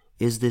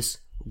 Is this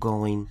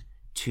going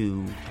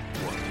to